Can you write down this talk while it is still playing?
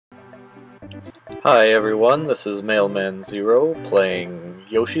Hi everyone, this is Mailman Zero playing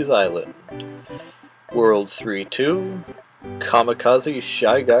Yoshi's Island. World 3-2, Kamikaze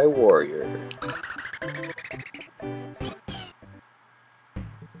Shy Guy Warrior.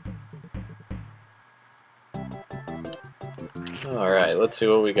 Alright, let's see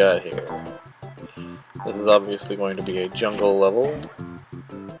what we got here. This is obviously going to be a jungle level.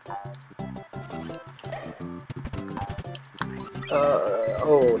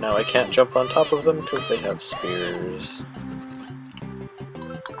 Oh, now I can't jump on top of them because they have spears.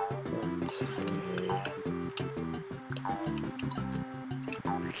 Let's see.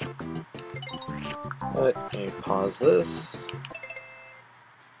 Let me pause this.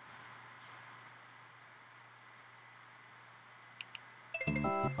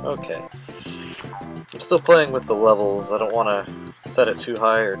 Okay. I'm still playing with the levels. I don't want to set it too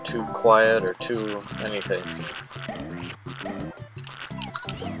high or too quiet or too anything.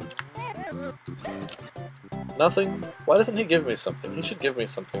 Nothing? Why doesn't he give me something? He should give me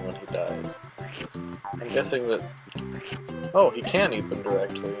something when he dies. I'm guessing that... Oh, he can eat them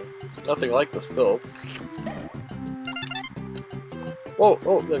directly. Nothing like the stilts. Whoa,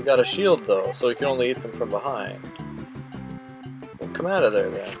 oh, they've got a shield though, so he can only eat them from behind. Well, come out of there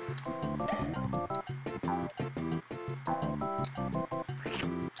then.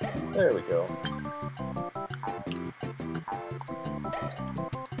 There we go.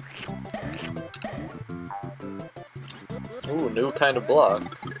 Ooh, new kind of block.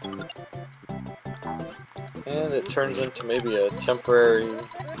 And it turns into maybe a temporary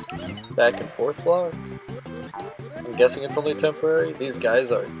back and forth block. I'm guessing it's only temporary. These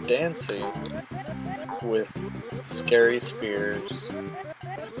guys are dancing with scary spears.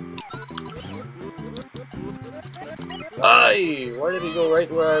 Aye! Why did he go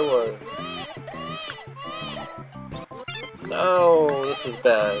right where I was? No, this is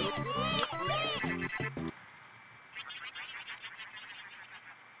bad.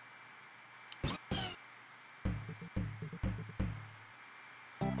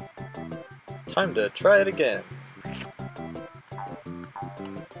 Time to try it again.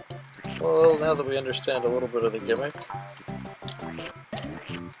 Well, now that we understand a little bit of the gimmick,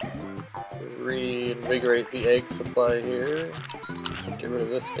 reinvigorate the egg supply here. Get rid of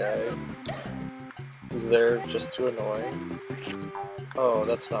this guy, who's there just to annoy. Oh,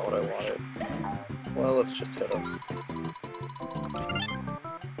 that's not what I wanted. Well, let's just hit him.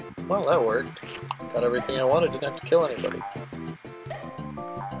 Well, that worked. Got everything I wanted, didn't have to kill anybody.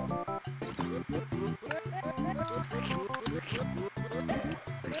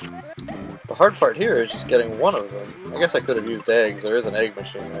 The hard part here is just getting one of them. I guess I could have used eggs. There is an egg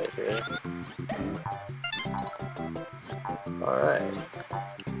machine right here. Alright.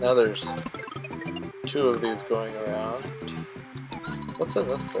 Now there's two of these going around. What's in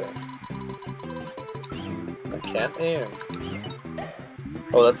this thing? I can't aim.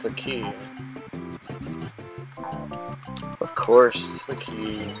 Oh, that's the key. Of course, the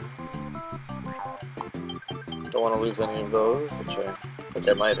key. Don't want to lose any of those, which I think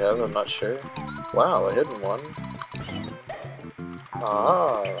I might have, I'm not sure. Wow, a hidden one.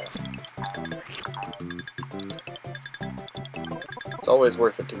 Ah. It's always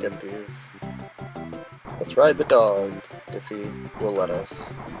worth it to get these. Let's ride the dog, if he will let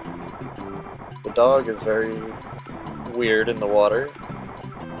us. The dog is very weird in the water.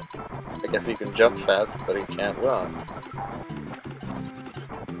 I guess he can jump fast, but he can't run.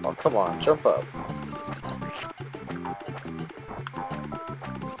 Oh, come on, jump up.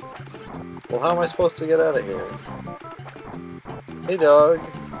 Well, how am I supposed to get out of here? Hey dog,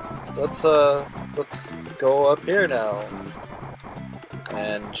 let's go up here now.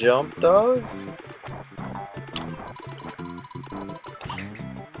 And jump, dog?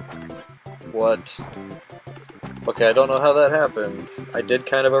 What? Okay, I don't know how that happened. I did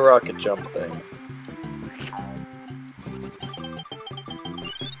kind of a rocket jump thing.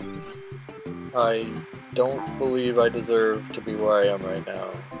 I don't believe I deserve to be where I am right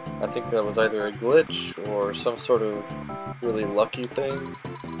now. I think that was either a glitch or some sort of really lucky thing.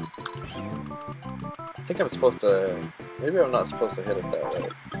 I think I'm supposed to... Maybe I'm not supposed to hit it that way.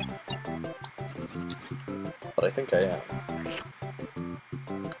 But I think I am.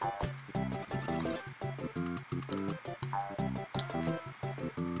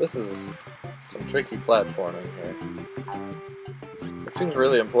 This is some tricky platforming here. It seems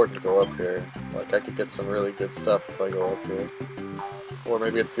really important to go up here. Like, I could get some really good stuff if I go up here. Or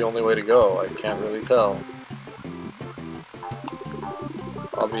maybe it's the only way to go, I can't really tell.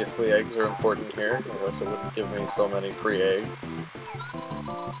 Obviously eggs are important here, or else it wouldn't give me so many free eggs.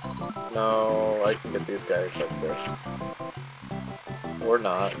 No, I can get these guys like this. Or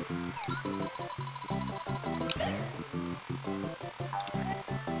not.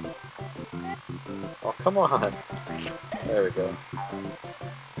 Oh, come on! There we go.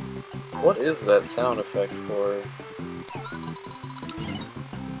 What is that sound effect for?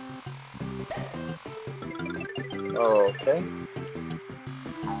 Oh, okay.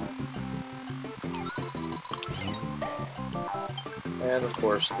 And of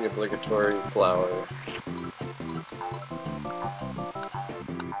course, the obligatory flower.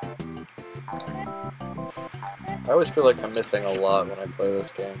 I always feel like I'm missing a lot when I play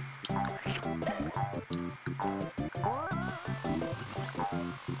this game.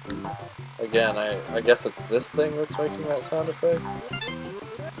 Again, I guess it's this thing that's making that sound effect?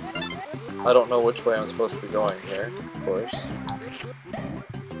 I don't know which way I'm supposed to be going here, of course.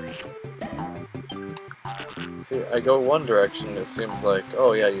 See, I go one direction and it seems like,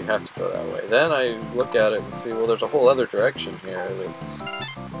 oh yeah, you have to go that way. Then I look at it and see, well, there's a whole other direction here that's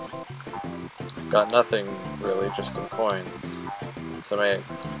got nothing, really, just some coins and some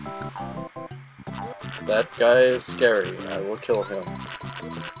eggs. That guy is scary. I will kill him.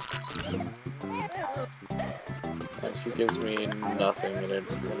 And he gives me nothing in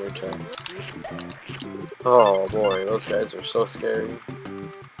return. Oh boy, those guys are so scary.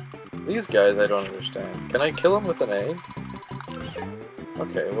 These guys I don't understand. Can I kill them with an egg?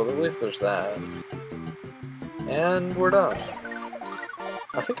 Okay, well at least there's that. And we're done.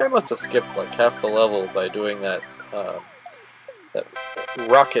 I think I must have skipped like half the level by doing that, that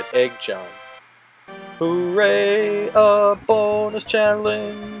rocket egg jump. Hooray! A bonus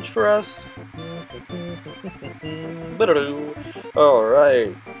challenge for us!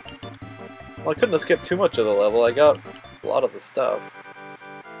 Alright. Well, I couldn't have skipped too much of the level. I got a lot of the stuff.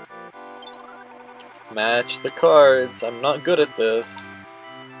 Match the cards. I'm not good at this.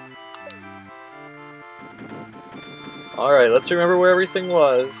 Alright, let's remember where everything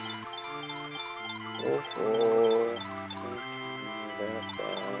was.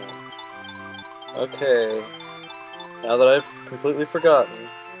 Okay. Now that I've completely forgotten,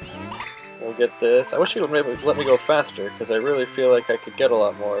 we'll get this. I wish you would maybe let me go faster, because I really feel like I could get a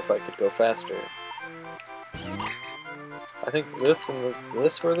lot more if I could go faster. I think this and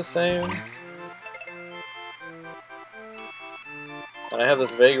this were the same. And I have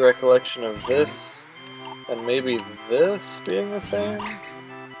this vague recollection of this and maybe this being the same.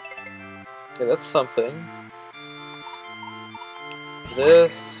 Okay, that's something.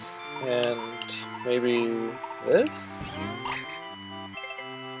 This and maybe this?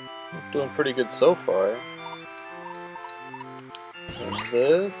 I'm doing pretty good so far. There's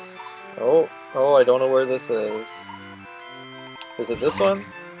this. Oh, I don't know where this is. Is it this one?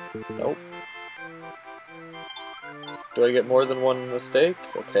 Nope. Do I get more than one mistake?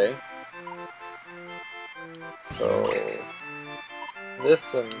 Okay. So,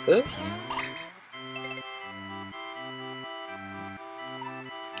 this and this?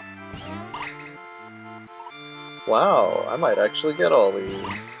 Wow, I might actually get all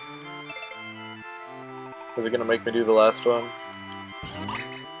these. Is it gonna make me do the last one?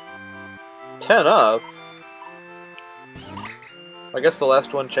 10 up? I guess the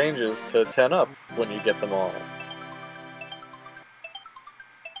last one changes to 10 up when you get them all.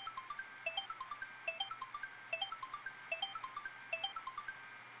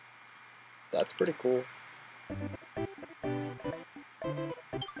 That's pretty cool.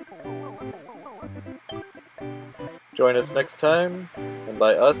 Join us next time, and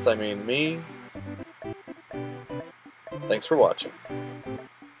by us I mean me. Thanks for watching.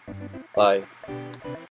 Bye.